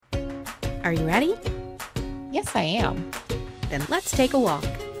Are you ready? Yes, I am. Then let's take a walk.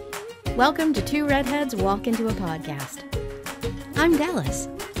 Welcome to Two Redheads Walk Into a Podcast. I'm Dallas.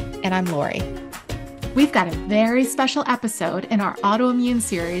 And I'm Lori. We've got a very special episode in our autoimmune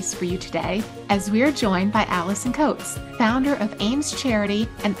series for you today, as we are joined by Alison Coates, founder of AIMS Charity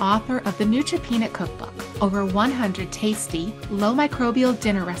and author of the Neutropenic Cookbook. Over 100 tasty, low microbial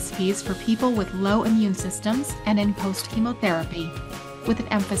dinner recipes for people with low immune systems and in post-chemotherapy, with an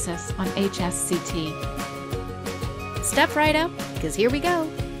emphasis on HSCT. Step right up, because here we go.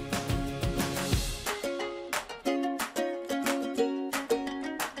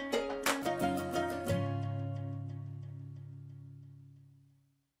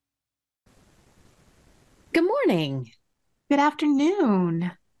 Good morning. Good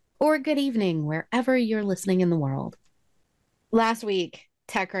afternoon. Or good evening, wherever you're listening in the world. Last week,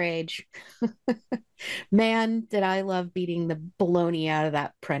 Tech Rage. Man, did I love beating the baloney out of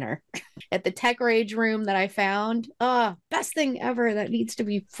that printer. At the Tech Rage room that I found, best thing ever that needs to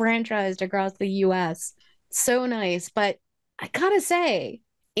be franchised across the US. So nice. But I gotta say,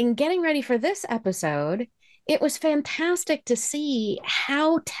 in getting ready for this episode, it was fantastic to see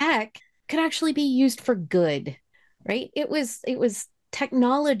how tech could actually be used for good, right? It was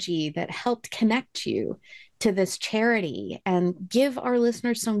technology that helped connect you to this charity and give our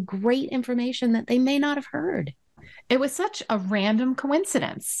listeners some great information that they may not have heard. It was such a random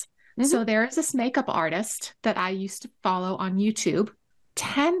coincidence. Mm-hmm. So there is this makeup artist that I used to follow on YouTube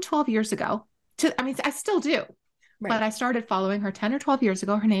 10, 12 years ago. I still do, Right. but I started following her 10 or 12 years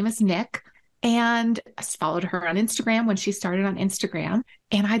ago. Her name is Nick. And I followed her on Instagram when she started on Instagram.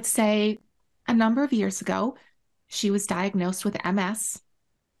 And I'd say a number of years ago, she was diagnosed with MS.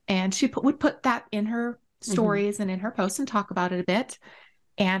 And she would put that in her stories and in her posts and talk about it a bit.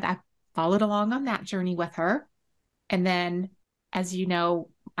 And I followed along on that journey with her. And then, as you know,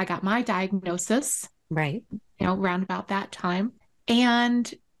 I got my diagnosis, Right. Around about that time.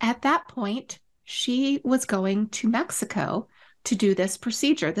 And at that point, she was going to Mexico to do this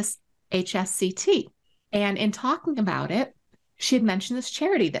procedure, this HSCT. And in talking about it, she had mentioned this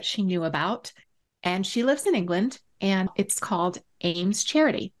charity that she knew about. And she lives in England, and it's called AIMS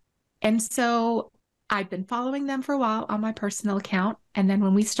Charity. And so I'd been following them for a while on my personal account. And then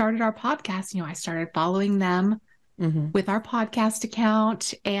when we started our podcast, I started following them with our podcast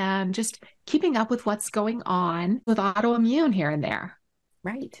account and just keeping up with what's going on with autoimmune here and there.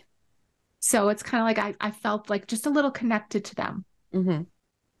 Right. So it's kind of like I felt like just a little connected to them. Mm-hmm.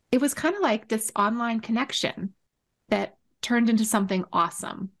 It was kind of like this online connection that turned into something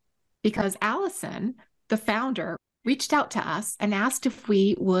awesome because Alison, the founder, reached out to us and asked if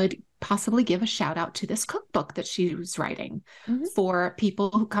we would possibly give a shout out to this cookbook that she was writing for people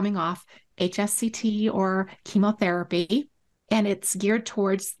who coming off HSCT or chemotherapy. And it's geared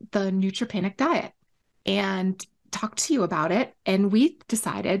towards the neutropenic diet, and talked to you about it. And we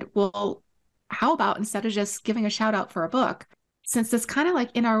decided, well, how about instead of just giving a shout out for a book, since it's kind of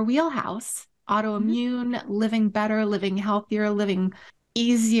like in our wheelhouse, autoimmune, living better, living healthier, living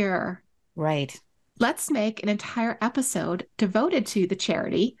easier. Right. Let's make an entire episode devoted to the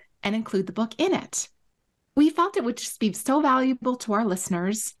charity and include the book in it. We felt it would just be so valuable to our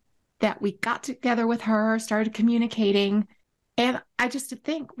listeners that we got together with her, started communicating. And I just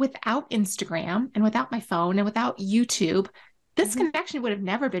think without Instagram and without my phone and without YouTube, this connection would have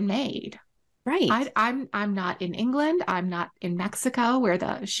never been made. Right. I'm not in England. I'm not in Mexico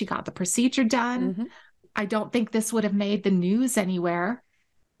where she got the procedure done. I don't think this would have made the news anywhere.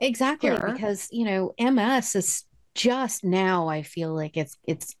 Exactly. Here. Because, MS is just now, I feel like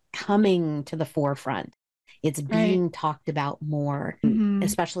it's coming to the forefront. It's being talked about more,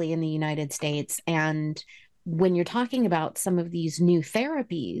 especially in the United States. And when you're talking about some of these new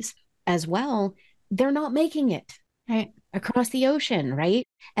therapies as well, they're not making it across the ocean, right?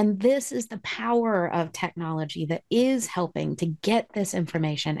 And this is the power of technology that is helping to get this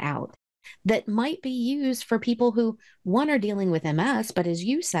information out that might be used for people who, one, are dealing with MS, but as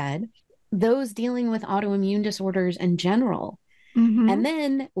you said, those dealing with autoimmune disorders in general. And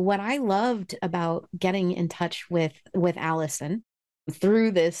then what I loved about getting in touch with Alison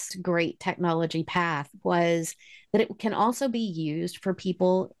through this great technology path was that it can also be used for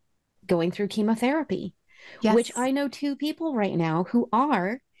people going through chemotherapy, which I know 2 people right now who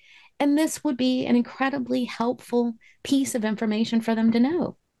are, and this would be an incredibly helpful piece of information for them to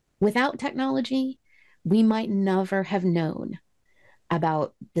know. Without technology, we might never have known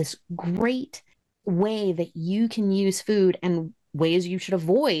about this great way that you can use food and ways you should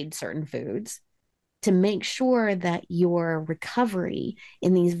avoid certain foods to make sure that your recovery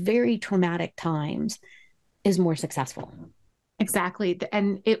in these very traumatic times is more successful. Exactly.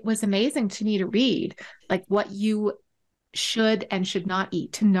 And it was amazing to me to read like what you should and should not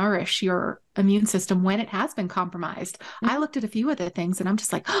eat to nourish your immune system when it has been compromised. I looked at a few of the things and I'm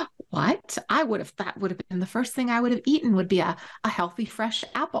just like, oh, what? I would have thought would have been the first thing I would have eaten would be a healthy, fresh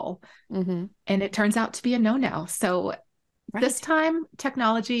apple. And it turns out to be a no-no. So this time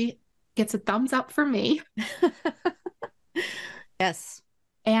technology gets a thumbs up for me. Yes.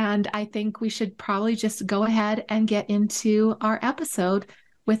 And I think we should probably just go ahead and get into our episode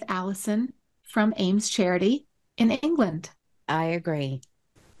with Alison from Ames Charity in England. I agree.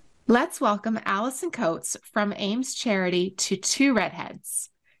 Let's welcome Alison Coates from Ames Charity to Two Redheads.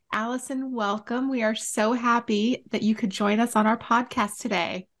 Alison, welcome. We are so happy that you could join us on our podcast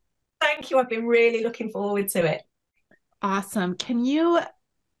today. Thank you. I've been really looking forward to it. Awesome. Can you,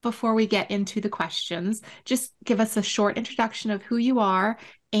 before we get into the questions, just give us a short introduction of who you are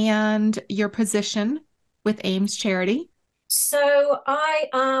and your position with Ames Charity? So I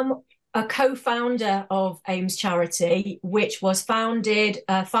am a co-founder of Ames Charity, which was founded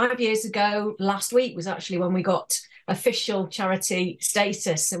 5 years ago. Last week was actually when we got official charity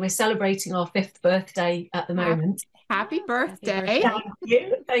status. So we're celebrating our 5th birthday at the moment. Happy birthday. Thank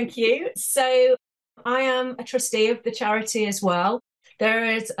you. Thank you. So I am a trustee of the charity as well. There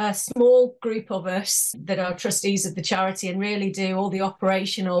is a small group of us that are trustees of the charity and really do all the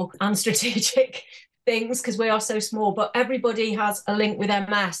operational and strategic things because we are so small, but everybody has a link with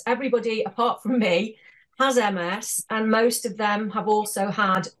MS. Everybody, apart from me, has MS, and most of them have also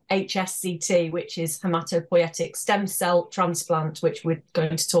had HSCT, which is hematopoietic stem cell transplant, which we're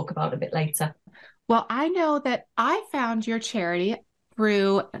going to talk about a bit later. Well, I know that I found your charity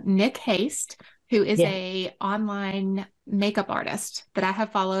through Nick Haste, who is a online makeup artist that I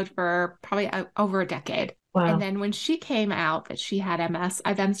have followed for probably over a decade. Wow. And then when she came out that she had MS,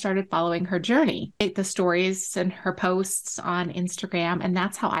 I then started following her journey, the stories and her posts on Instagram. And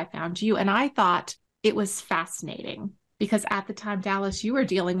that's how I found you. And I thought it was fascinating because at the time, Dallas, you were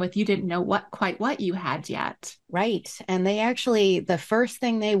dealing with, you didn't know quite what you had yet. Right. And they actually, the first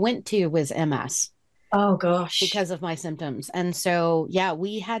thing they went to was MS. Oh, gosh. Because of my symptoms. And so, yeah,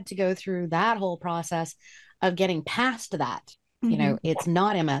 we had to go through that whole process of getting past that. You know, it's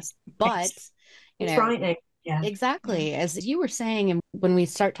not MS, but, it's frightening. Yeah, exactly. As you were saying, and when we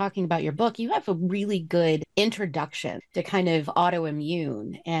start talking about your book, you have a really good introduction to kind of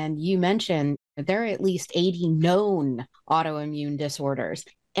autoimmune. And you mentioned there are at least 80 known autoimmune disorders.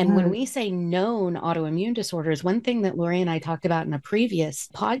 And when we say known autoimmune disorders, one thing that Lori and I talked about in a previous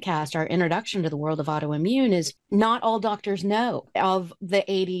podcast, our introduction to the world of autoimmune, is not all doctors know of the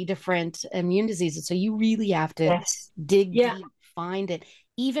 80 different immune diseases. So you really have to dig deep, find it,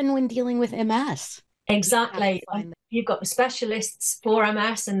 even when dealing with MS. Exactly. You've got the specialists for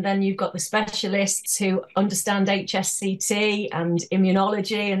MS, and then you've got the specialists who understand HSCT and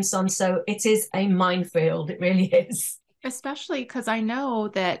immunology and so on. So it is a minefield. It really is. Especially because I know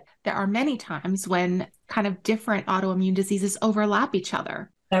that there are many times when kind of different autoimmune diseases overlap each other.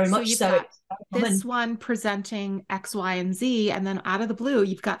 Very much so. This one presenting X, Y, and Z, and then out of the blue,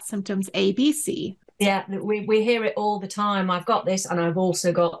 you've got symptoms A, B, C. Yeah, we hear it all the time. I've got this, and I've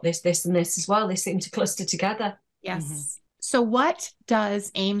also got this, and this as well. They seem to cluster together. Yes. So what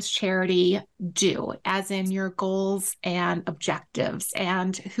does Ames Charity do, as in your goals and objectives,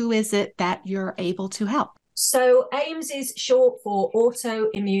 and who is it that you're able to help? So Ames is short for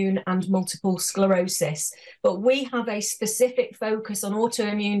autoimmune and multiple sclerosis, but we have a specific focus on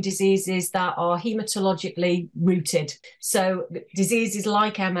autoimmune diseases that are hematologically rooted. So diseases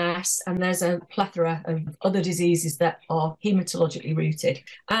like MS, and there's a plethora of other diseases that are hematologically rooted.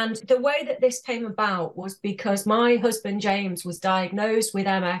 And the way that this came about was because my husband, James, was diagnosed with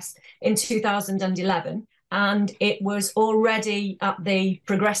MS in 2011, and it was already at the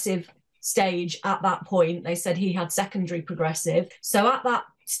progressive stage at that point. They said he had secondary progressive. So at that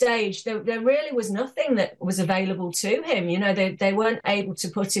stage, there really was nothing that was available to him. You know, they weren't able to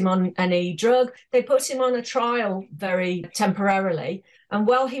put him on any drug. They put him on a trial very temporarily. And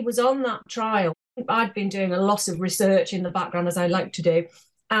while he was on that trial, I'd been doing a lot of research in the background, as I like to do.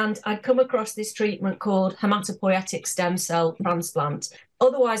 And I'd come across this treatment called hematopoietic stem cell transplant,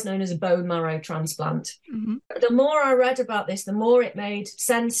 otherwise known as a bone marrow transplant. The more I read about this, the more it made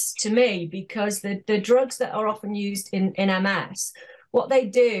sense to me, because the drugs that are often used in MS, what they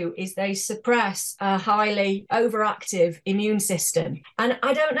do is they suppress a highly overactive immune system. And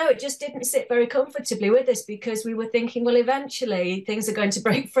I don't know, it just didn't sit very comfortably with us, because we were thinking, well, eventually things are going to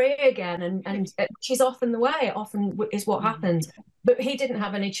break free again. And which is often the way, it often is what happens. But he didn't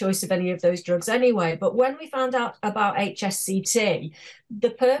have any choice of any of those drugs anyway. But when we found out about HSCT, the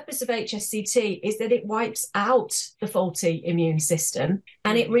purpose of HSCT is that it wipes out the faulty immune system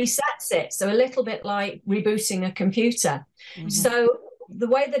and it resets it. So a little bit like rebooting a computer. So the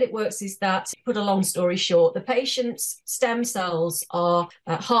way that it works is that, to put a long story short, the patient's stem cells are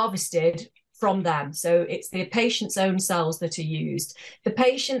harvested from them. So it's the patient's own cells that are used. The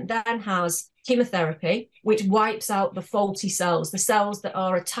patient then has chemotherapy, which wipes out the faulty cells, the cells that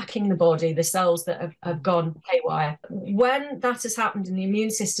are attacking the body, the cells that have gone haywire. When that has happened and the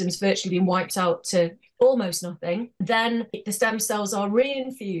immune system's virtually been wiped out to almost nothing, then the stem cells are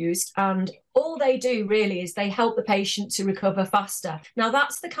reinfused, and all they do really is they help the patient to recover faster. Now,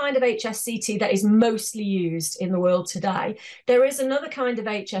 that's the kind of HSCT that is mostly used in the world today. There is another kind of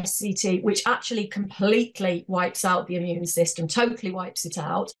HSCT which actually completely wipes out the immune system, totally wipes it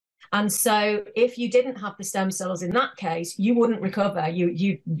out. And so if you didn't have the stem cells in that case, you wouldn't recover.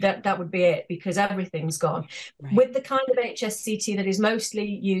 That would be it, because everything's gone. Right. With the kind of HSCT that is mostly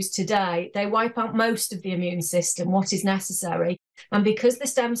used today, they wipe out most of the immune system, what is necessary. And because the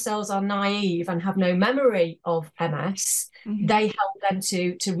stem cells are naive and have no memory of MS, they help them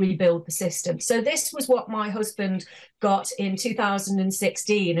to rebuild the system. So this was what my husband got in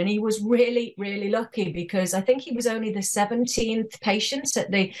 2016. And he was really, really lucky, because I think he was only the 17th patient at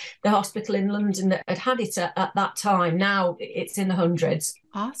the hospital in London that had had it at that time. Now it's in the hundreds.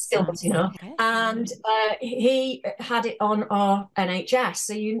 Awesome. Still, okay. And he had it on our NHS.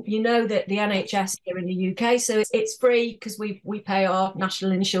 So you know that the NHS here in the UK, so it's free because we pay our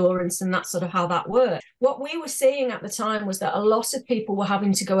national insurance, and that's sort of how that works. What we were seeing at the time was that a lot of people were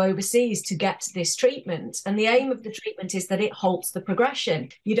having to go overseas to get this treatment. And the aim of the treatment is that it halts the progression.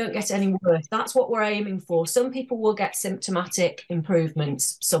 You don't get any worse. That's what we're aiming for. Some people will get symptomatic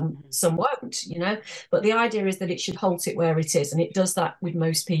improvements, some won't, but the idea is that it should halt it where it is. And it does that with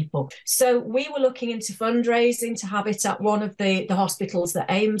most people. So we were looking into fundraising to have it at one of the hospitals that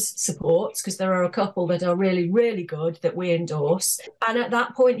AIMS supports, because there are a couple that are really, really good that we endorse. And at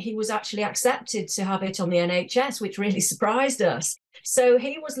that point, he was actually accepted to have it on the NHS, which really surprised us. So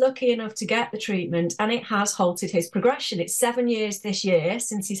he was lucky enough to get the treatment, and it has halted his progression. It's 7 years this year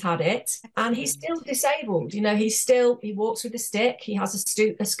since he's had it, and he's still disabled. He walks with a stick. He has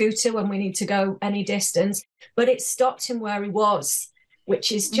a scooter when we need to go any distance, but it stopped him where he was,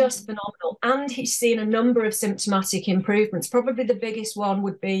 which is just phenomenal. And he's seen a number of symptomatic improvements. Probably the biggest one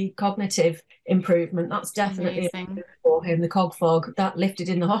would be cognitive improvement. That's definitely for him. The cog fog that lifted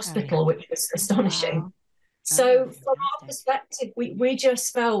in the hospital, which was astonishing. Wow. So from our perspective, we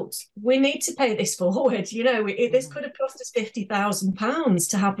just felt we need to pay this forward. This could have cost us £50,000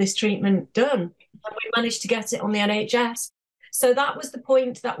 to have this treatment done, and we managed to get it on the NHS. So that was the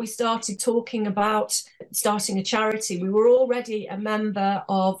point that we started talking about starting a charity. We were already a member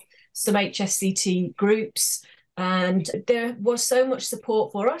of some HSCT groups, and there was so much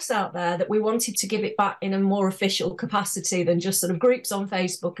support for us out there that we wanted to give it back in a more official capacity than just sort of groups on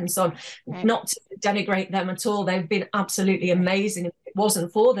Facebook and so on. Right. Not to denigrate them at all. They've been absolutely amazing. If it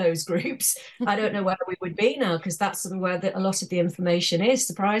wasn't for those groups, I don't know where we would be now, because that's sort of where a lot of the information is,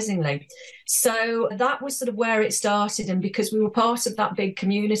 surprisingly. So that was sort of where it started. And because we were part of that big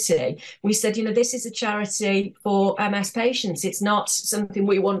community, we said, this is a charity for MS patients. It's not something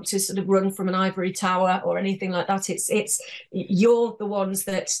we want to sort of run from an ivory tower or anything like that. It's you're the ones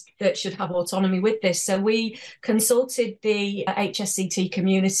that should have autonomy with this. So we consulted the HSCT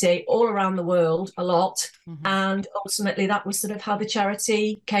community all around the world a lot. And ultimately that was sort of how the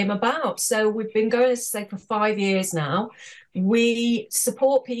charity came about. So we've been going, as I say, for 5 years now. We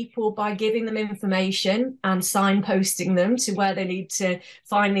support people by giving them information and signposting them to where they need to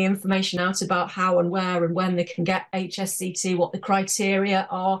find the information out about how and where and when they can get HSCT, what the criteria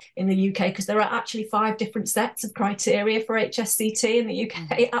are in the UK, because there are actually 5 different sets of criteria for HSCT in the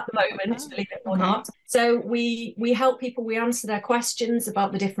UK at the moment, believe it or not. So we help people, we answer their questions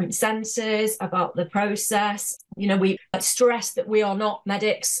about the different centres, about the process. We stress that we are not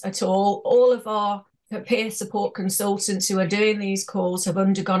medics at all. All of our peer support consultants who are doing these calls have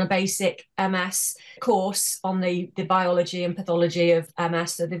undergone a basic MS course on the biology and pathology of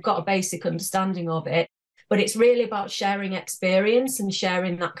MS, so they've got a basic understanding of it. But it's really about sharing experience and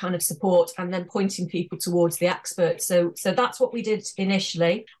sharing that kind of support, and then pointing people towards the experts. So that's what we did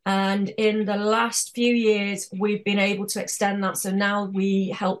initially. And in the last few years, we've been able to extend that. So now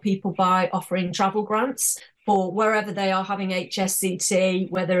we help people by offering travel grants for wherever they are having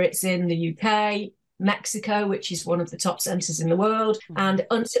HSCT, whether it's in the UK, Mexico, which is one of the top centers in the world, and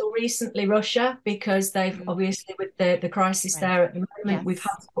until recently Russia, because they've obviously, with the crisis there at the moment, we've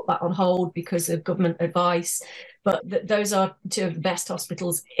had to put that on hold because of government advice. But those are two of the best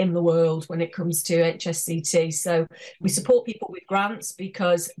hospitals in the world when it comes to HSCT. So we support people with grants,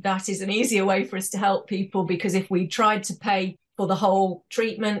 because that is an easier way for us to help people, because if we tried to pay for the whole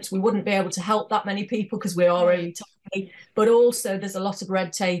treatment, we wouldn't be able to help that many people, because we are only tiny. But also there's a lot of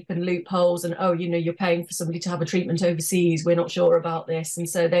red tape and loopholes, and you're paying for somebody to have a treatment overseas, we're not sure about this, and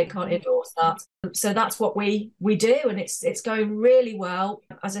so they can't endorse that. So that's what we do, and it's going really well.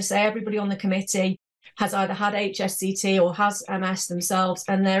 As I say, everybody on the committee has either had HSCT or has MS themselves,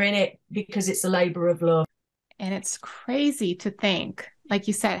 and they're in it because it's a labor of love. And it's crazy to think, like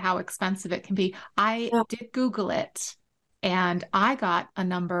you said, how expensive it can be. I did Google it, and I got a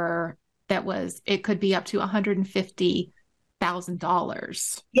number that it could be up to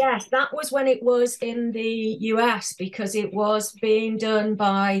 $150,000. Yes, that was when it was in the US, because it was being done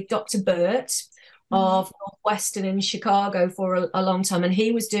by Dr. Burt of Northwestern in Chicago for a long time, and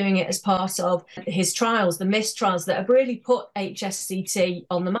he was doing it as part of his trials, the MIST trials, that have really put HSCT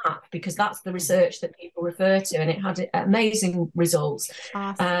on the map, because that's the research that people refer to, and it had amazing results.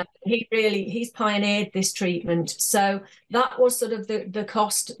 Awesome. He's pioneered this treatment, so that was sort of the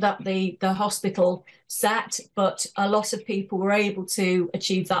cost that the hospital set, but a lot of people were able to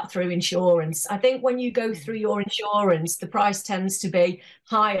achieve that through insurance. I think when you go through your insurance, the price tends to be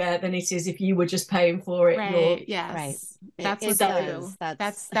higher than it is if you were just paying for it. Right. Yes. Right. That's It what they does. do.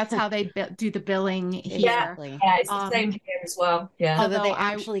 That's how they do the billing here. Exactly. Yeah, it's the same here as well. Yeah. So that they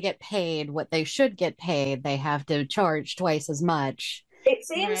actually get paid what they should get paid, they have to charge twice as much. It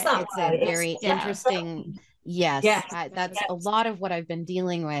seems that it's way. A very interesting. Yes, that's a lot of what I've been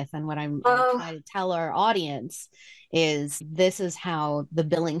dealing with, and what I'm trying to tell our audience is this is how the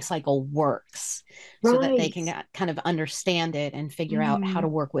billing cycle works, so that they can kind of understand it and figure out how to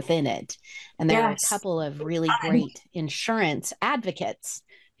work within it. And there are a couple of really great insurance advocates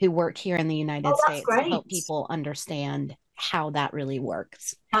who work here in the United States to help people understand how that really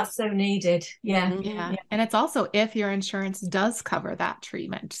works. That's so needed. Yeah. And it's also if your insurance does cover that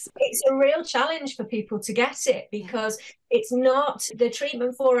treatment. It's a real challenge for people to get it, because it's not, the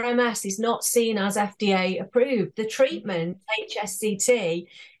treatment for MS is not seen as FDA approved. The treatment, HSCT,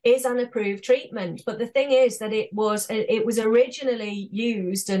 is an approved treatment. But the thing is that it was originally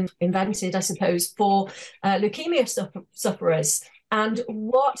used and invented, I suppose, for leukemia sufferers. And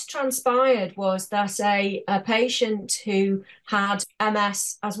what transpired was that a patient who had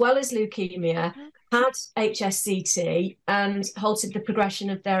MS as well as leukemia had HSCT and halted the progression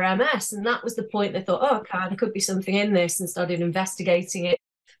of their MS. And that was the point they thought, okay, there could be something in this, and started investigating it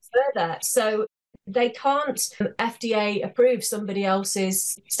further. So they can't FDA approve somebody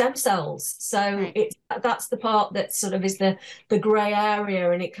else's stem cells. So that's the part that sort of is the grey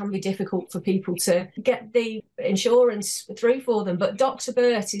area, and it can be difficult for people to get the insurance through for them. But Dr.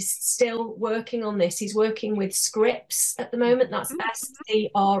 Burt is still working on this. He's working with Scripps at the moment. That's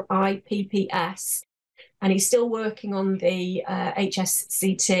SCRIPPS. And he's still working on the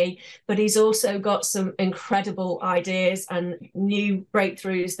HSCT, but he's also got some incredible ideas and new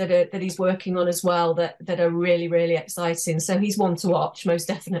breakthroughs that he's working on as well that are really, really exciting. So he's one to watch, most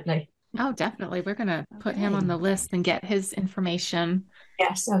definitely. Oh, definitely. We're going to put him on the list and get his information.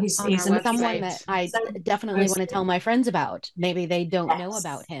 Yeah, so he's someone that I definitely want to tell my friends about. Maybe they don't know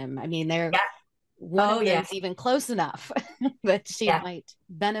about him. I mean, they're... One of them's even close enough that she might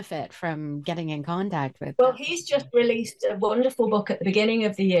benefit from getting in contact with. Well, he's just released a wonderful book at the beginning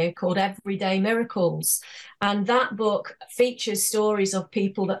of the year called Everyday Miracles. And that book features stories of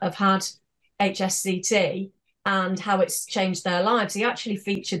people that have had HSCT and how it's changed their lives. He actually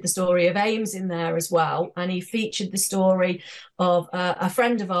featured the story of Ames in there as well. And he featured the story of a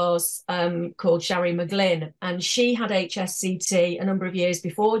friend of ours called Shari McGlynn. And she had HSCT a number of years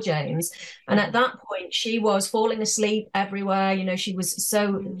before James. And at that point, she was falling asleep everywhere. You know, she was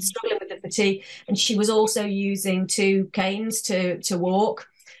so struggling with the fatigue. And she was also using 2 canes to walk.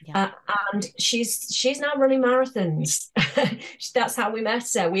 And she's now running marathons. That's how we met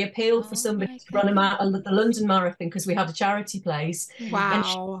her. We appealed for somebody to run the London Marathon because we had a charity place. Wow. And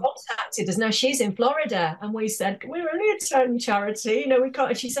she contacted us. Now she's in Florida, and we said, we're only a charity, you know, we can't.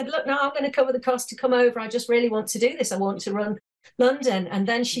 And she said, look, no, I'm going to cover the cost to come over. I just really want to do this. I want to run London. And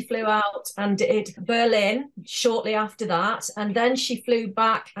then she flew out and did Berlin shortly after that. And then she flew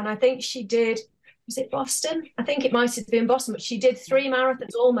back, and I think she did, was it Boston? I think it might have been Boston, but she did 3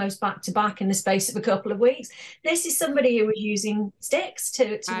 marathons almost back to back in the space of a couple of weeks. This is somebody who was using sticks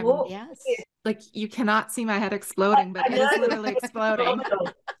to walk. Yes. Like, you cannot see my head exploding, but it is literally exploding.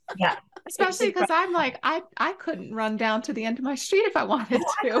 Yeah. Especially because I'm like, I couldn't run down to the end of my street if I wanted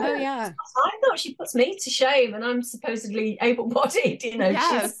to. Oh, yeah. I thought she puts me to shame, and I'm supposedly able-bodied,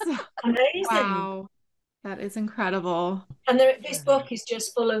 Yes. She's amazing. Wow. That is incredible. And this book is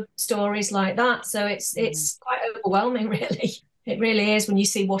just full of stories like that. So it's quite overwhelming, really. It really is when you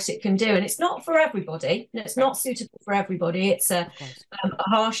see what it can do. And it's not for everybody. It's not suitable for everybody. It's a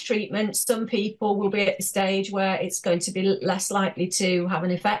harsh treatment. Some people will be at the stage where it's going to be less likely to have an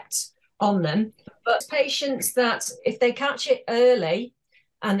effect on them. But patients that, if they catch it early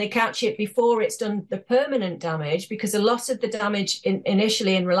and they catch it before it's done the permanent damage, because a lot of the damage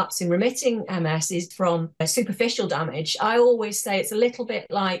initially in relapsing remitting MS is from superficial damage. I always say it's a little bit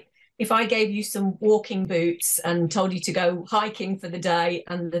like if I gave you some walking boots and told you to go hiking for the day,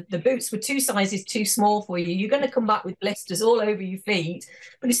 and the boots were 2 sizes too small for you, you're going to come back with blisters all over your feet.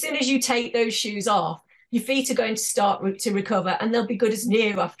 But as soon as you take those shoes off, your feet are going to start to recover, and they'll be good as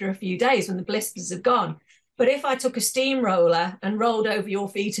new after a few days when the blisters have gone. But if I took a steamroller and rolled over your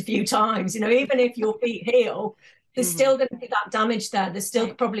feet a few times, even if your feet heal, there's still going to be that damage there. There's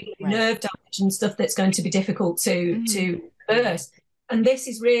still probably nerve damage and stuff that's going to be difficult to reverse. And this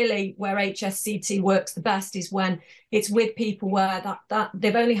is really where HSCT works the best, is when it's with people where that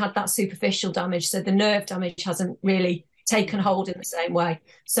they've only had that superficial damage, so the nerve damage hasn't really taken hold in the same way.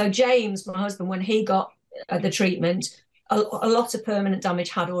 So James, my husband, when he got the treatment, a lot of permanent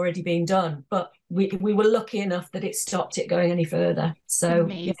damage had already been done, but we were lucky enough that it stopped it going any further. So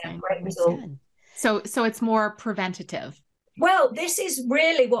great result. So it's more preventative. Well, this is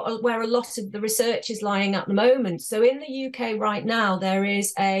really where a lot of the research is lying at the moment. So in the UK right now, there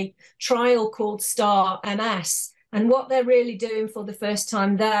is a trial called STAR-MS. And what they're really doing for the first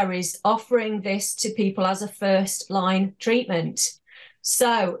time there is offering this to people as a first-line treatment.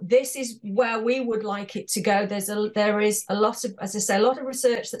 So this is where we would like it to go. There is a lot of, as I say, a lot of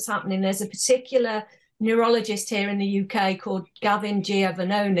research that's happening. There's a particular neurologist here in the UK called Gavin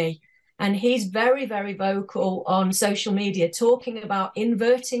Giovanoni, and he's very, very vocal on social media, talking about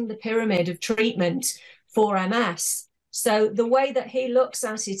inverting the pyramid of treatment for MS. So the way that he looks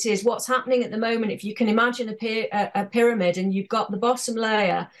at it is what's happening at the moment. If you can imagine a pyramid, and you've got the bottom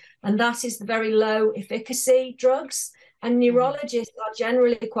layer, and that is the very low efficacy drugs. And neurologists are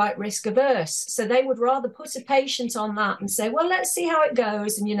generally quite risk averse. So they would rather put a patient on that and say, well, let's see how it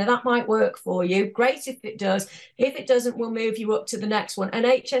goes. And, that might work for you. Great if it does. If it doesn't, we'll move you up to the next one. And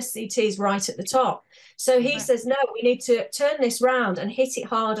HSCT is right at the top. So he says, no, we need to turn this round and hit it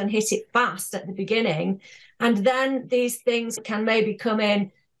hard and hit it fast at the beginning. And then these things can maybe come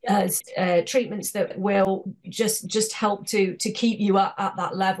in as treatments that will just help to keep you at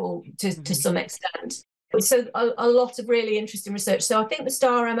that level to some extent. So a lot of really interesting research. So I think the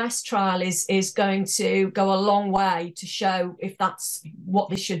STAR-MS trial is going to go a long way to show if that's what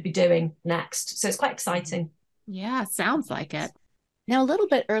they should be doing next. So it's quite exciting. Yeah, sounds like it. Now, a little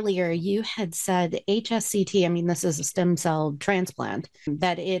bit earlier, you had said HSCT, this is a stem cell transplant,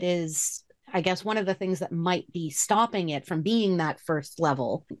 that it is, I guess, one of the things that might be stopping it from being that first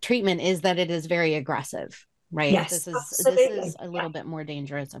level treatment is that it is very aggressive, right? Yes, this absolutely. is a little bit more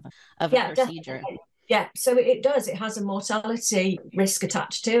dangerous of a procedure. Definitely. Yeah, so it does. It has a mortality risk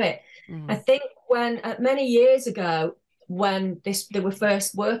attached to it. I think many years ago, when they were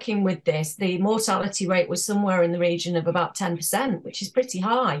first working with this, the mortality rate was somewhere in the region of about 10%, which is pretty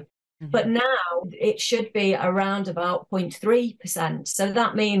high. But now it should be around about 0.3%. So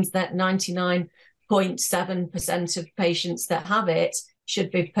that means that 99.7% of patients that have it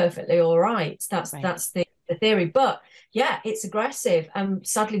should be perfectly all right. That's the theory. But yeah, it's aggressive. And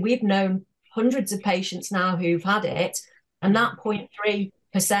sadly, we've known hundreds of patients now who've had it, and that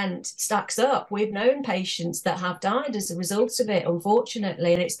 0.3% stacks up. We've known patients that have died as a result of it,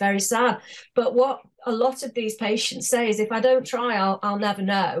 unfortunately, and it's very sad. But what a lot of these patients say is, if I don't try, I'll never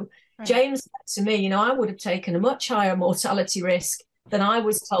know. Right. James said to me, I would have taken a much higher mortality risk than I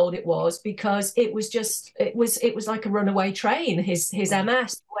was told it was, because it was like a runaway train, his MS,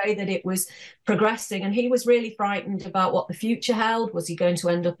 the way that it was progressing. And he was really frightened about what the future held. Was he going to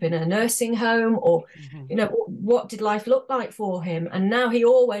end up in a nursing home, or what did life look like for him? And now he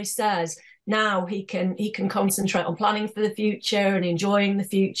always says now he can concentrate on planning for the future and enjoying the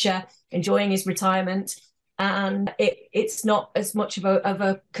future, enjoying his retirement, and it's not as much of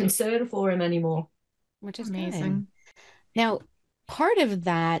a concern for him anymore, which is amazing. Good. Now, part of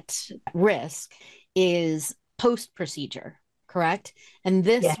that risk is post-procedure, correct? And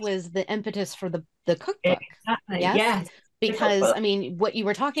this was the impetus for the cookbook. Exactly. Yes. Yes. Because, what you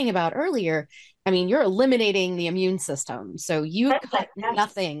were talking about earlier I mean, you're eliminating the immune system. So you've got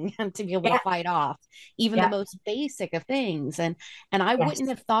nothing to be able to fight off even the most basic of things. And I wouldn't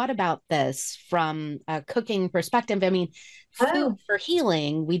have thought about this from a cooking perspective. I mean, food for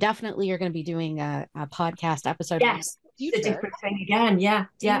healing, we definitely are going to be doing a podcast episode. Yes. It's a different thing again. Yeah.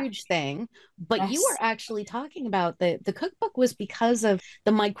 Huge thing. But you were actually talking about the cookbook was because of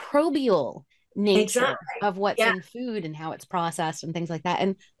the microbial nature of what's in food and how it's processed and things like that.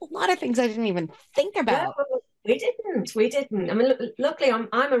 And a lot of things I didn't even think about. No, we didn't. I mean, luckily I'm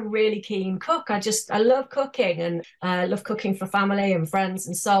a really keen cook. I love cooking, and love cooking for family and friends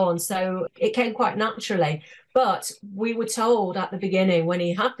and so on. So it came quite naturally. But we were told at the beginning, when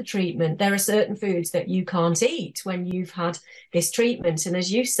he had the treatment, there are certain foods that you can't eat when you've had this treatment. And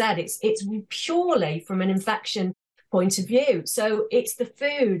as you said, it's purely from an infection point of view. So it's the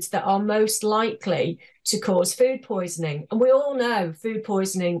foods that are most likely to cause food poisoning. And we all know food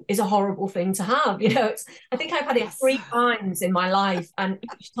poisoning is a horrible thing to have. You know, I think I've had it 3 times in my life, and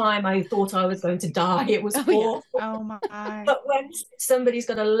each time I thought I was going to die. It was awful. Oh my. But when somebody's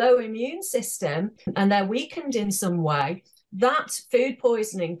got a low immune system and they're weakened in some way, that food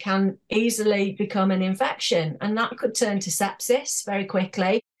poisoning can easily become an infection, and that could turn to sepsis very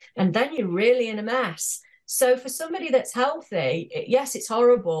quickly. And then you're really in a mess. So for somebody that's healthy, yes, it's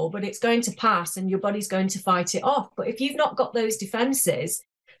horrible, but it's going to pass and your body's going to fight it off. But if you've not got those defenses,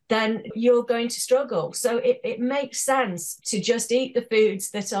 then you're going to struggle. So it makes sense to just eat the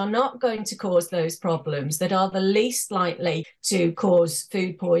foods that are not going to cause those problems, that are the least likely to cause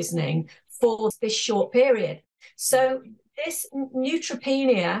food poisoning for this short period. So this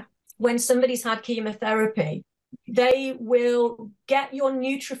neutropenia, when somebody's had chemotherapy, they will get your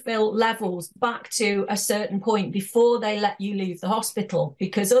neutrophil levels back to a certain point before they let you leave the hospital,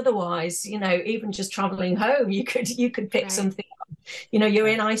 because otherwise, you know, even just traveling home, you could pick something up. You know, you're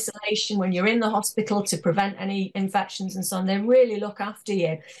in isolation when you're in the hospital to prevent any infections and so on. They really look after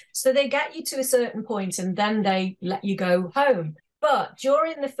you. So they get you to a certain point and then they let you go home. But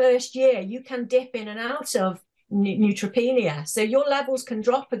during the first year, you can dip in and out of neutropenia. So your levels can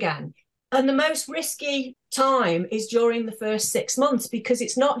drop again. And the most risky time is during the first 6 months, because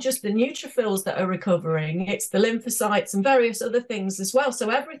it's not just the neutrophils that are recovering, it's the lymphocytes and various other things as well. So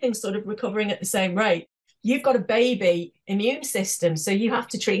everything's sort of recovering at the same rate. You've got a baby immune system, so you have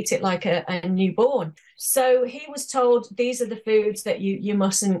to treat it like a newborn. So he was told these are the foods that you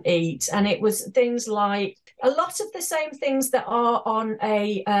mustn't eat. And it was things like a lot of the same things that are on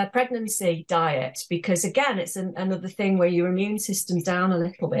a pregnancy diet, because again, it's another thing where your immune system's down a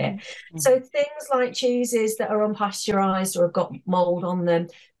little bit. Mm-hmm. So things like cheeses that are unpasteurized or have got mold on them,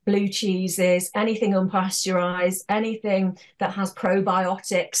 blue cheeses, anything unpasteurized, anything that has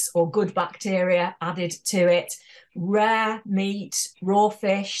probiotics or good bacteria added to it, rare meat, raw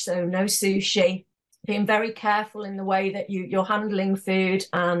fish, so no sushi, being very careful in the way that you're handling food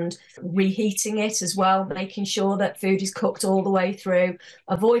and reheating it as well, making sure that food is cooked all the way through,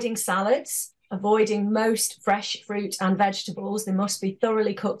 avoiding salads, avoiding most fresh fruit and vegetables. They must be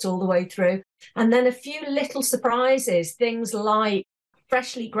thoroughly cooked all the way through. And then a few little surprises, things like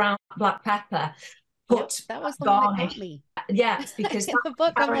freshly ground black pepper. That was the one that got me. Yes, because in the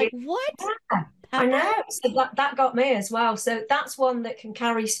book, I'm like, what? Yeah, I know. So that got me as well. So that's one that can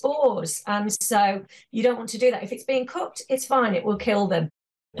carry spores. And so you don't want to do that. If it's being cooked, it's fine. It will kill them.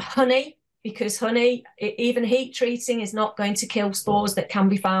 Honey, because honey, even heat treating is not going to kill spores that can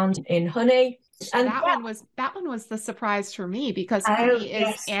be found in honey. And that one was the surprise for me, because honey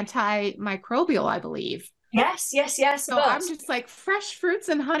is antimicrobial, I believe. Yes. So I'm just like, fresh fruits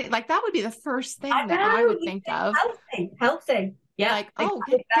and honey, like that would be the first thing that I would think of. Healthy. Yeah. Like,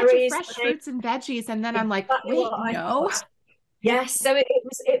 get your fresh fruits and veggies. And then I'm like, wait, no. Yes. So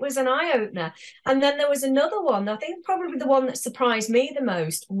it was an eye-opener. And then there was another one. I think probably the one that surprised me the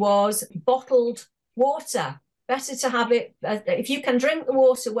most was bottled water. Better to have it, if you can drink the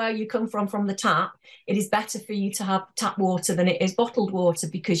water where you come from the tap, it is better for you to have tap water than it is bottled water,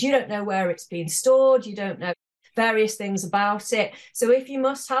 because you don't know where it's being stored, you don't know various things about it. So if you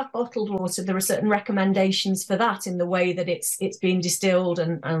must have bottled water, there are certain recommendations for that in the way that it's being distilled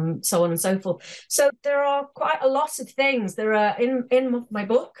and so on and so forth. So there are quite a lot of things. There are in my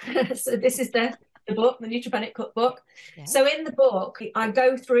book. So this is the book, the Neutropenic Cookbook. Yeah. So in the book, I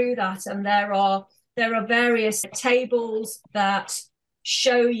go through that, and there are various tables that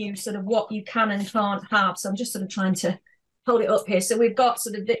show you sort of what you can and can't have. So I'm just sort of trying to hold it up here. So we've got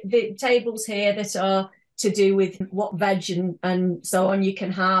sort of the tables here that are to do with what veg and so on you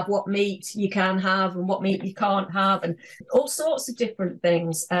can have, what meat you can have and what meat you can't have, and all sorts of different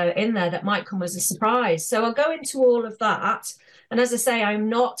things in there that might come as a surprise. So I'll go into all of that. And as I say, I'm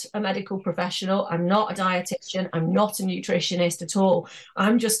not a medical professional. I'm not a dietitian. I'm not a nutritionist at all.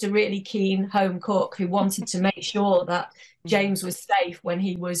 I'm just a really keen home cook who wanted to make sure that James was safe when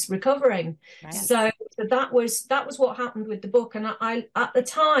he was recovering. Right. So that was what happened with the book. And I at the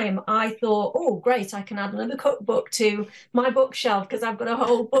time I thought, oh great, I can add another cookbook to my bookshelf because I've got a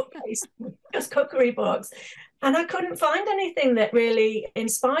whole bookcase of just cookery books. And I couldn't find anything that really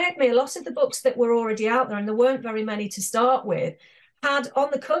inspired me. A lot of the books that were already out there, and there weren't very many to start with, had on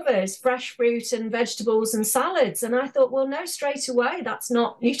the covers fresh fruit and vegetables and salads. And I thought, well, no, straight away, that's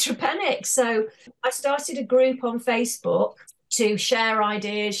not neutropenic. So I started a group on Facebook to share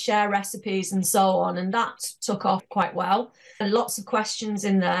ideas, share recipes and so on. And that took off quite well. And lots of questions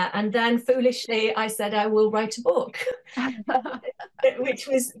in there. And then foolishly, I said, I will write a book, which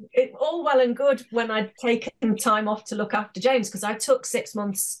was all well and good when I'd taken time off to look after James, because I took 6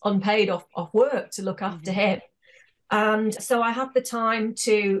 months unpaid off work to look after him. And so I had the time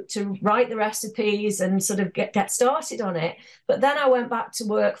to write the recipes and sort of get started on it. But then I went back to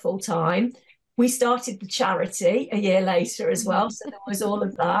work full time. We started the charity a year later as well. So there was all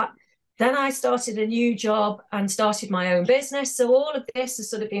of that. Then I started a new job and started my own business. So all of this has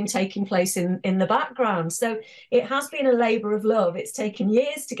sort of been taking place in the background. So it has been a labor of love. It's taken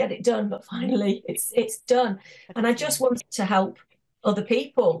years to get it done, but finally it's done. And I just wanted to help other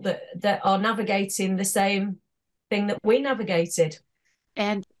people that are navigating the same thing that we navigated.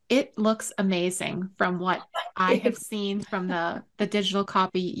 And it looks amazing from what I have seen from the digital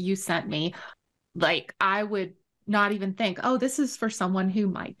copy you sent me. Like, I would not even think, oh, this is for someone who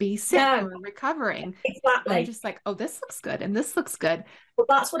might be sick or recovering. Exactly. I'm just like, oh, this looks good and this looks good. Well,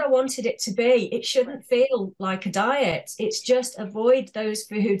 that's what I wanted it to be. It shouldn't feel like a diet. It's just avoid those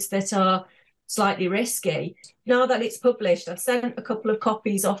foods that are slightly risky. Now that it's published, I've sent a couple of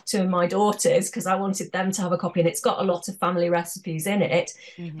copies off to my daughters because I wanted them to have a copy, and it's got a lot of family recipes in it.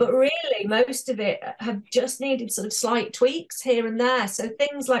 But really, most of it have just needed sort of slight tweaks here and there. So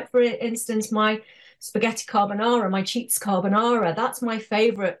things like, for instance, my spaghetti carbonara, my cheats carbonara, that's my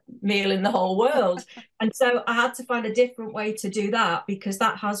favorite meal in the whole world. And so I had to find a different way to do that because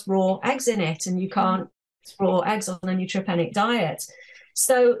that has raw eggs in it, and you can't eat raw eggs on a neutropenic diet.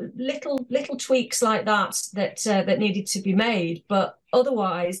 So little tweaks like that needed to be made, but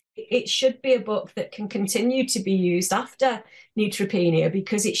otherwise it should be a book that can continue to be used after neutropenia,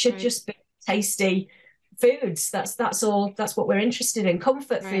 because it should just be tasty foods. That's all. That's what we're interested in.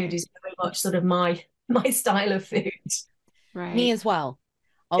 Comfort food is very much sort of my style of food. Right. Me as well.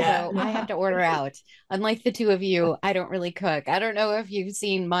 Although I have to order out. Unlike the two of you, I don't really cook. I don't know if you've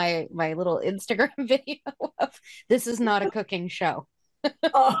seen my little Instagram video of this is not a cooking show.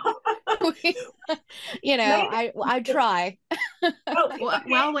 You know, I try.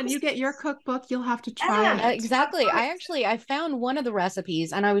 Well, when you get your cookbook, you'll have to try it. Exactly. I found one of the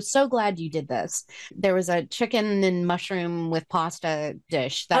recipes, and I was so glad you did this. There was a chicken and mushroom with pasta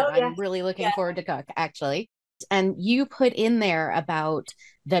dish that I'm really looking forward to cook, actually. And you put in there about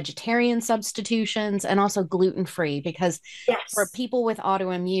vegetarian substitutions and also gluten-free, because for people with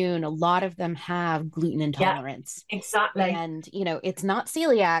autoimmune, a lot of them have gluten intolerance. Exactly. And, you know, it's not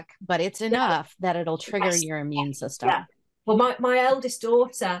celiac, but it's enough that it'll trigger your immune system. Yeah. Well, my eldest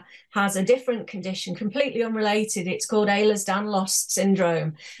daughter has a different condition, completely unrelated. It's called Ehlers-Danlos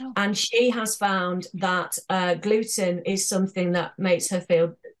syndrome. And she has found that gluten is something that makes her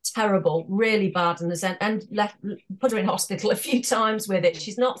feel terrible, really bad, and put her in hospital a few times with it.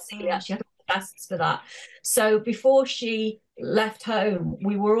 She's not celiac, she had tests for that. So before she left home,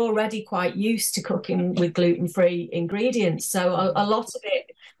 we were already quite used to cooking with gluten-free ingredients. So a lot of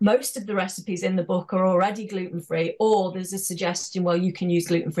it, most of the recipes in the book are already gluten-free, or there's a suggestion, well, you can use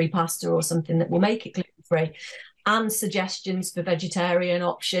gluten-free pasta or something that will make it gluten-free, and suggestions for vegetarian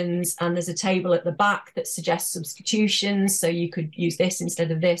options. And there's a table at the back that suggests substitutions, so you could use this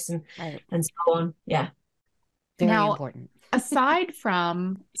instead of this, and so on. Yeah. Very important. Aside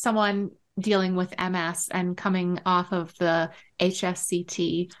from someone dealing with MS and coming off of the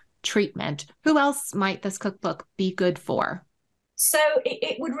HSCT treatment, who else might this cookbook be good for? So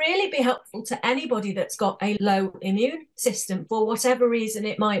it would really be helpful to anybody that's got a low immune system for whatever reason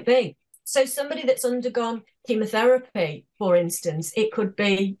it might be. So somebody that's undergone chemotherapy, for instance, it could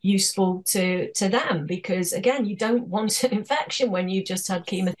be useful to them, because, again, you don't want an infection when you've just had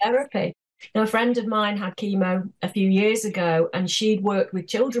chemotherapy. Now, a friend of mine had chemo a few years ago, and she'd worked with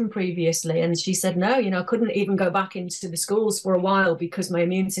children previously, and she said, no, I couldn't even go back into the schools for a while because my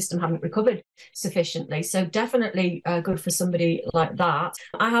immune system hadn't recovered sufficiently. So definitely good for somebody like that.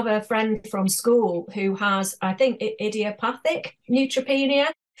 I have a friend from school who has, I think, idiopathic neutropenia.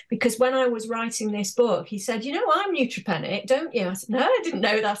 Because when I was writing this book, he said, you know, I'm neutropenic, don't you? I said, no, I didn't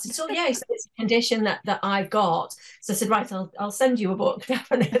know that at all. Yeah, he said, it's a condition that I've got. So I said, right, I'll send you a book,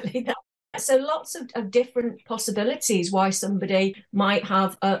 definitely. So lots of different possibilities why somebody might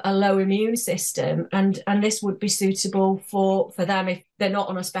have a low immune system, and this would be suitable for them if they're not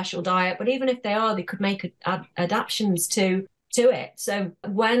on a special diet. But even if they are, they could make adaptations to it. So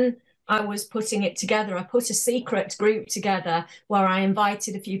when I was putting it together, I put a secret group together where I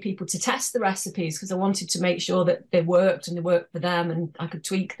invited a few people to test the recipes, because I wanted to make sure that they worked and they worked for them and I could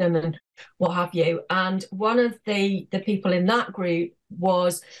tweak them and what have you. And one of the people in that group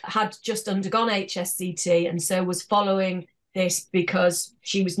had just undergone HSCT, and so was following this because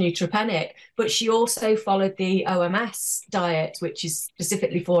she was neutropenic, but she also followed the OMS diet, which is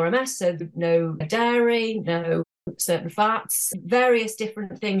specifically for MS. So no dairy, no certain fats, various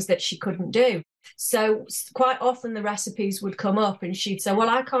different things that she couldn't do. So quite often the recipes would come up and she'd say, well,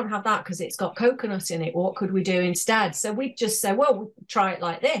 I can't have that because it's got coconut in it. What could we do instead? So we'd just say, well, we'll try it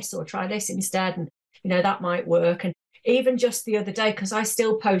like this, or try this instead. And, you know, that might work. And even just the other day, because I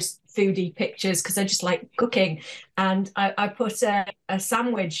still post foodie pictures because I just like cooking, and I put a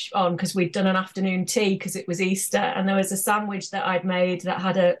sandwich on because we'd done an afternoon tea because it was Easter, and there was a sandwich that I'd made that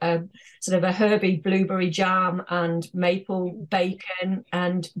had a sort of a herby blueberry jam and maple bacon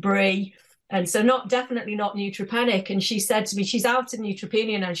and brie. And so definitely not neutropenic. And she said to me, she's out of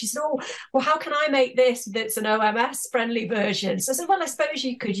neutropenia now. She said, oh, well, how can I make this that's an OMS friendly version? So I said, well, I suppose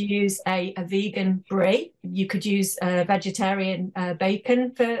you could use a vegan brie. You could use a vegetarian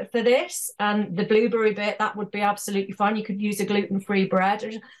bacon for this. And the blueberry bit, that would be absolutely fine. You could use a gluten-free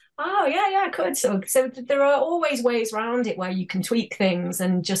bread. Oh, yeah, I could. So there are always ways around it where you can tweak things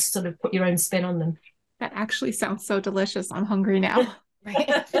and just sort of put your own spin on them. That actually sounds so delicious. I'm hungry now.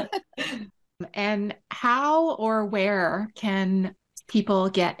 Right. And how or where can people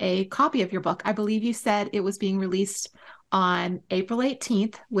get a copy of your book? I believe you said it was being released on April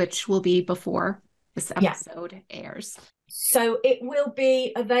 18th, which will be before this episode airs. So it will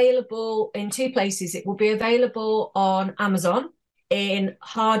be available in two places. It will be available on Amazon in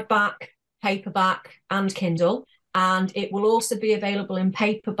hardback, paperback, and Kindle. And it will also be available in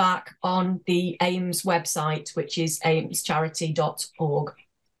paperback on the AIMS website, which is aimscharity.org.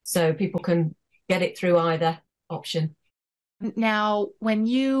 So people can get it through either option. Now, when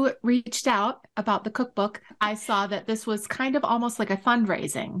you reached out about the cookbook, I saw that this was kind of almost like a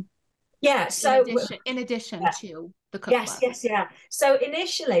fundraising. Yeah. So in addition to the cookbook. Yes. So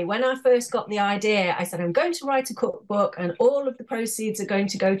initially, when I first got the idea, I said, I'm going to write a cookbook and all of the proceeds are going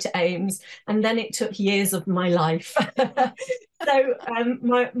to go to AIMS. And then it took years of my life. So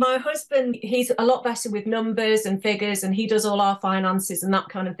my husband, he's a lot better with numbers and figures, and he does all our finances and that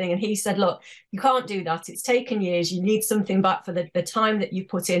kind of thing. And he said, look, you can't do that. It's taken years. You need something back for the time that you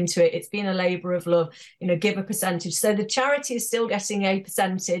put into it. It's been a labor of love, you know, give a percentage. So the charity is still getting a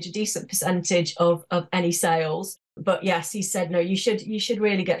decent percentage of any sales. But yes, he said, no, you should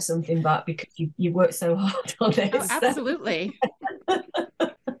really get something back because you worked so hard on this. Oh, absolutely.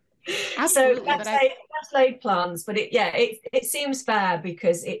 Absolutely. So that's laid plans, but it seems fair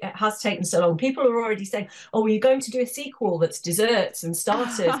because it has taken so long. People are already saying, oh, are you going to do a sequel that's desserts and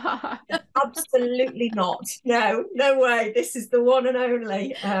starters? Absolutely not. No way. This is the one and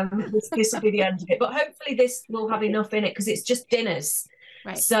only. This will be the end of it. But hopefully this will have enough in it because it's just dinners.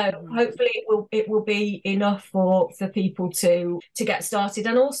 Right. So hopefully it will be enough for people to get started.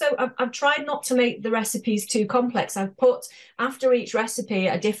 And also I've tried not to make the recipes too complex. I've put after each recipe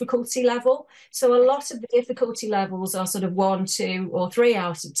a difficulty level. So a lot of the difficulty levels are sort of 1, 2, or 3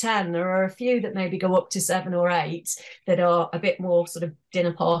 out of 10. There are a few that maybe go up to 7 or 8 that are a bit more sort of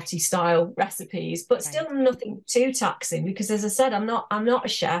dinner party style recipes, but still nothing too taxing because, as I said, I'm not a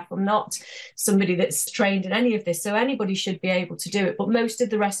chef. I'm not somebody that's trained in any of this. So anybody should be able to do it. But most of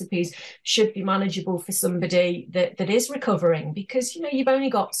the recipes should be manageable for somebody that is recovering because, you know, you've only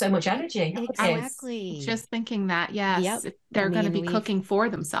got so much energy. Exactly. Just thinking that, yes, they're going to be cooking for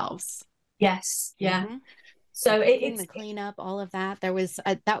themselves. Yes. Yeah. Mm-hmm. So it's the cleanup, all of that. There was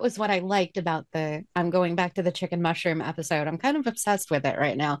that was what I liked about I'm going back to the chicken mushroom episode. I'm kind of obsessed with it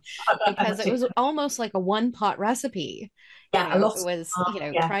right now because it was almost like a one-pot recipe. Yeah, it was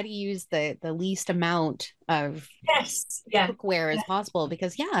try to use the least amount of cookware as possible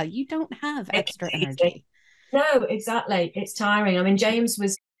because you don't have extra energy. No, exactly. It's tiring. I mean, James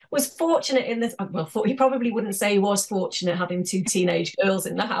was fortunate in this. Well, he probably wouldn't say he was fortunate having 2 teenage girls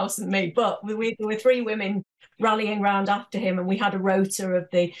in the house and me, but there were 3 women rallying round after him, and we had a rota of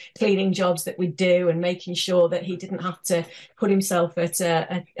the cleaning jobs that we'd do and making sure that he didn't have to put himself at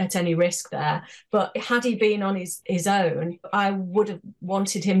any risk there. But had he been on his own, I would have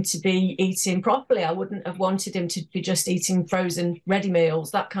wanted him to be eating properly. I wouldn't have wanted him to be just eating frozen ready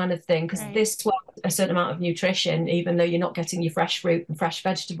meals, that kind of thing, because this was a certain amount of nutrition. Even though you're not getting your fresh fruit and fresh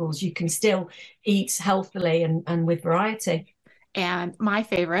vegetables, you can still eat healthily and with variety. And my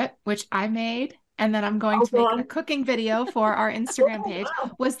favorite, which I made, and then I'm going to make a cooking video for our Instagram page,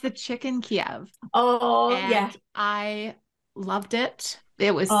 was the chicken Kiev. Oh, and yeah. I loved it.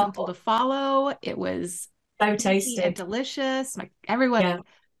 It was simple to follow. It was so tasty and delicious. Everyone,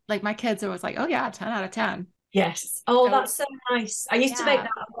 like my kids, was like, oh yeah, 10 out of 10. Yes. Oh, that's so nice. I used to make that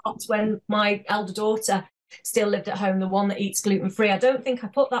a lot when my elder daughter still lived at home, the one that eats gluten-free. I don't think I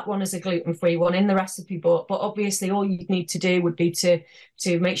put that one as a gluten-free one in the recipe book, but obviously all you'd need to do would be to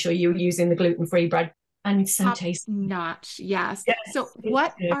make sure you're using the gluten-free bread. And it's so tasty. Notch, yes. So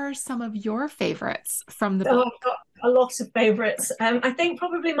what are some of your favorites from the book? I've got a lot of favorites. I think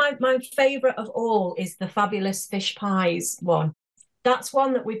probably my favorite of all is the Fabulous Fish Pies one. That's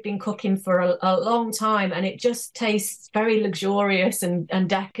one that we've been cooking for a long time, and it just tastes very luxurious and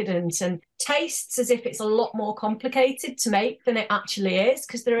decadent, and tastes as if it's a lot more complicated to make than it actually is,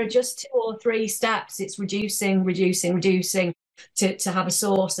 because there are just 2 or 3 steps. It's reducing to have a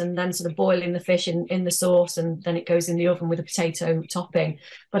sauce, and then sort of boiling the fish in the sauce, and then it goes in the oven with a potato topping.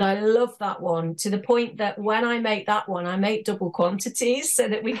 But I love that one, to the point that when I make that one, I make double quantities so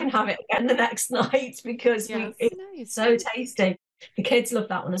that we can have it again the next night, because it's so tasty. The kids love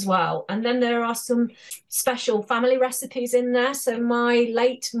that one as well. And then there are some special family recipes in there. So my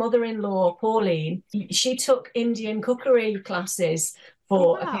late mother-in-law, Pauline, she took Indian cookery classes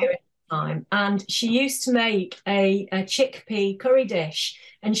for a period of time. And she used to make a chickpea curry dish.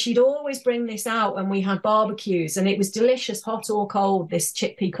 And she'd always bring this out when we had barbecues. And it was delicious, hot or cold, this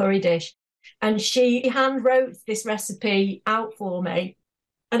chickpea curry dish. And she hand wrote this recipe out for me.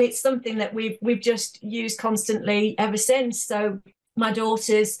 And it's something that we've just used constantly ever since. So my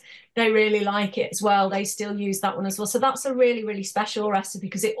daughters, they really like it as well. They still use that one as well. So that's a really, really special recipe,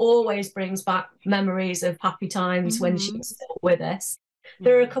 because it always brings back memories of happy times when she was still with us.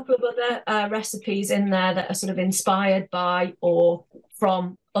 There are a couple of other recipes in there that are sort of inspired by or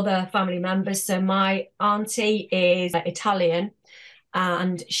from other family members. So my auntie is Italian,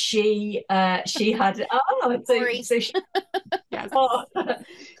 and she had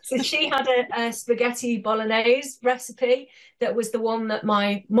so she had a spaghetti bolognese recipe that was the one that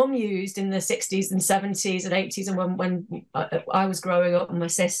my mum used in the 60s and 70s and 80s, and when I was growing up, and my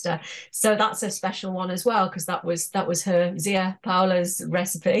sister. So that's a special one as well, because that was her Zia Paola's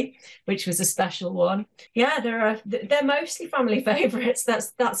recipe, which was a special one. Yeah, they're mostly family favorites.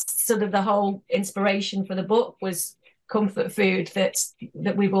 That's sort of the whole inspiration for the book, was comfort food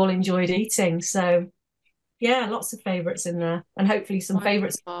that we've all enjoyed eating. So yeah, lots of favorites in there, and hopefully some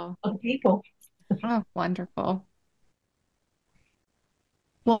favorites of other people. Oh, wonderful.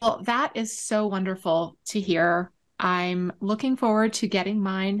 Well, that is so wonderful to hear. I'm looking forward to getting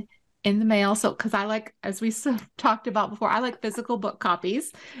mine in the mail. So, because I like, as we talked about before, I like physical book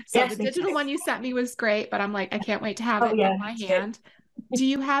copies. So yes, the digital one you sent me was great, but I'm like, I can't wait to have it in my hand. Do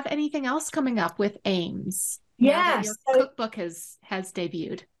you have anything else coming up with Ames? Yes, your cookbook has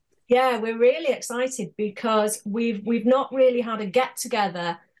debuted. Yeah, we're really excited, because we've not really had a get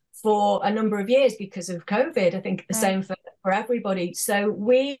together for a number of years because of COVID. I think the same for everybody. So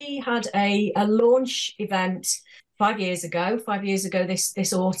we had a launch event 5 years ago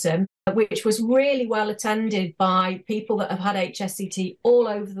this autumn, which was really well attended by people that have had HSCT all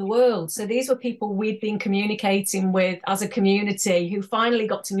over the world. So these were people we'd been communicating with as a community, who finally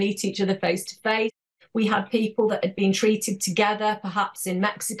got to meet each other face to face. We had people that had been treated together, perhaps in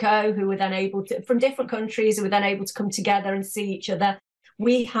Mexico, who were then able to, from different countries, who were then able to come together and see each other.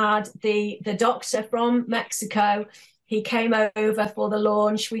 We had the doctor from Mexico. He came over for the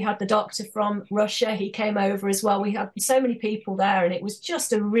launch. We had the doctor from Russia. He came over as well. We had so many people there, and it was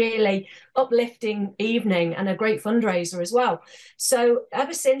just a really uplifting evening and a great fundraiser as well. So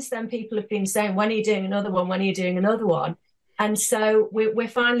ever since then, people have been saying, when are you doing another one? When are you doing another one? And so we're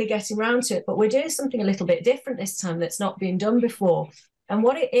finally getting around to it, but we're doing something a little bit different this time that's not been done before. And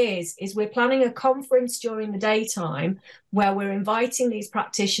what it is we're planning a conference during the daytime where we're inviting these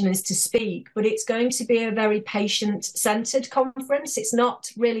practitioners to speak, but it's going to be a very patient-centered conference. It's not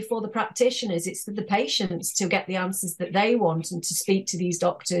really for the practitioners, it's for the patients to get the answers that they want and to speak to these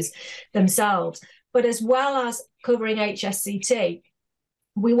doctors themselves. But as well as covering HSCT,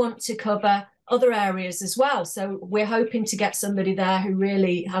 we want to cover other areas as well. So we're hoping to get somebody there who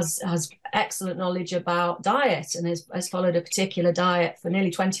really has excellent knowledge about diet and has followed a particular diet for nearly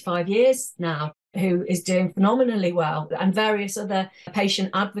 25 years now, who is doing phenomenally well, and various other patient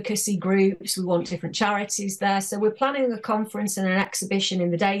advocacy groups. We want different charities there. So we're planning a conference and an exhibition in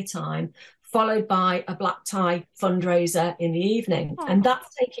the daytime, followed by a black tie fundraiser in the evening. Oh. And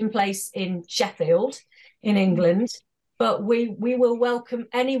that's taking place in Sheffield, in England. But we will welcome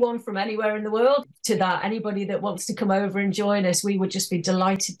anyone from anywhere in the world to that. Anybody that wants to come over and join us, we would just be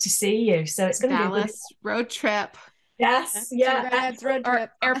delighted to see you. So it's going to be Dallas road trip. Yes, yeah. Road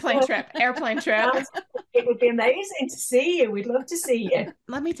trip. Airplane trip. It would be amazing to see you. We'd love to see you.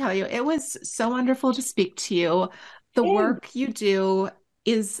 Let me tell you, it was so wonderful to speak to you. The work you do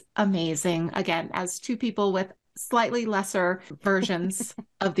is amazing. Again, as two people with slightly lesser versions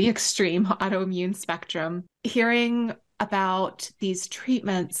of the extreme autoimmune spectrum, hearing about these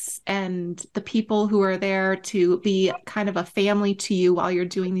treatments and the people who are there to be kind of a family to you while you're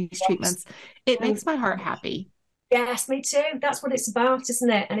doing these treatments, it makes my heart happy. Yes, me too. That's what it's about,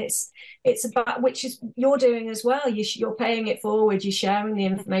 isn't it? And it's about, which is you're doing as well. You're paying it forward. You're sharing the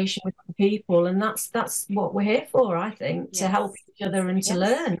information with other people, and that's what we're here for. I think to help each other and to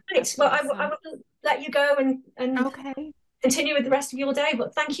learn. Right. Well, I will let you go and okay. Continue with the rest of your day.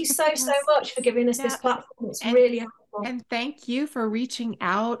 But thank you so much for giving us this platform. It's really helpful. And thank you for reaching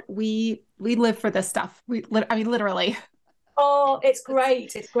out. We live for this stuff. Literally. Oh, it's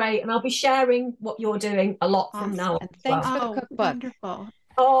great. It's great. And I'll be sharing what you're doing a lot from now on. And thanks for the cookbook. Wonderful.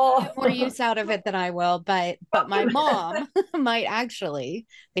 Oh, more use out of it than I will, but my mom might actually,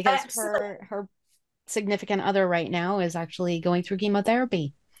 because her significant other right now is actually going through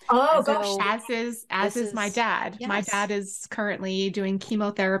chemotherapy. Oh gosh, as is my dad. Yes. My dad is currently doing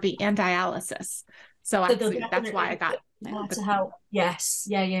chemotherapy and dialysis. So that's why I got to help. Yes.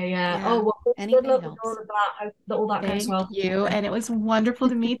 Yeah. Oh, well, good luck with all of that. Hope that all that goes well. Thank you. And it was wonderful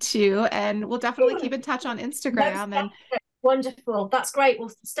to meet you. And we'll definitely keep in touch on Instagram. Wonderful. That's great.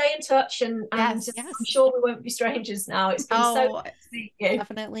 We'll stay in touch and I'm sure we won't be strangers now. It's been so nice to meet you.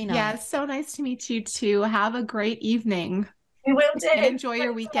 Definitely not. Yeah, so nice to meet you too. Have a great evening. We will do. And enjoy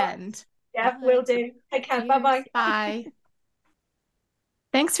your weekend. Yeah, we'll do. Take care. Bye-bye. Bye.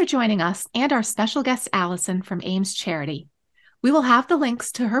 Thanks for joining us and our special guest, Alison from Ames Charity. We will have the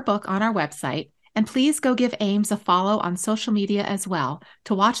links to her book on our website, and please go give Ames a follow on social media as well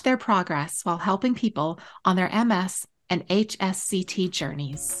to watch their progress while helping people on their MS and HSCT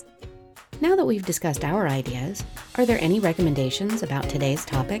journeys. Now that we've discussed our ideas, are there any recommendations about today's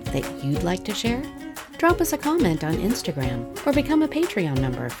topic that you'd like to share? Drop us a comment on Instagram or become a Patreon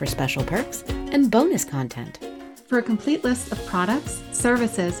member for special perks and bonus content. For a complete list of products,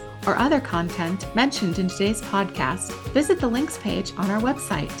 services, or other content mentioned in today's podcast, visit the links page on our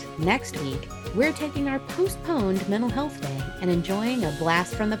website. Next week, we're taking our postponed Mental Health Day and enjoying a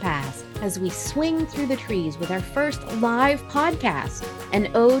blast from the past as we swing through the trees with our first live podcast, an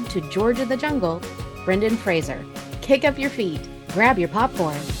ode to George of the Jungle, Brendan Fraser. Kick up your feet, grab your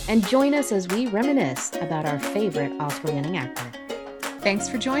popcorn, and join us as we reminisce about our favorite Oscar-winning actor. Thanks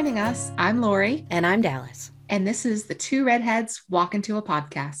for joining us. I'm Lori. And I'm Dallas. And this is the Two Redheads Walk Into a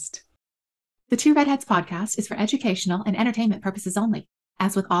Podcast. The Two Redheads podcast is for educational and entertainment purposes only.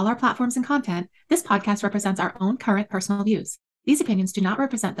 As with all our platforms and content, this podcast represents our own current personal views. These opinions do not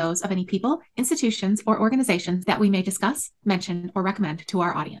represent those of any people, institutions, or organizations that we may discuss, mention, or recommend to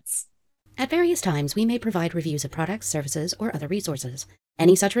our audience. At various times, we may provide reviews of products, services, or other resources.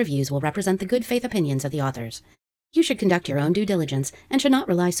 Any such reviews will represent the good faith opinions of the authors. You should conduct your own due diligence and should not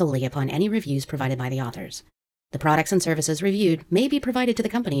rely solely upon any reviews provided by the authors. The products and services reviewed may be provided to the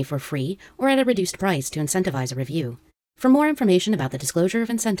company for free or at a reduced price to incentivize a review. For more information about the disclosure of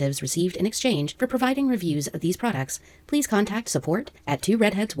incentives received in exchange for providing reviews of these products, please contact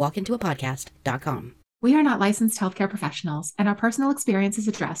support@tworedheadswalkintoapodcast.com. We are not licensed healthcare professionals, and our personal experiences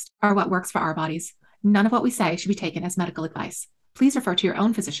addressed are what works for our bodies. None of what we say should be taken as medical advice. Please refer to your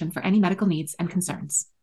own physician for any medical needs and concerns.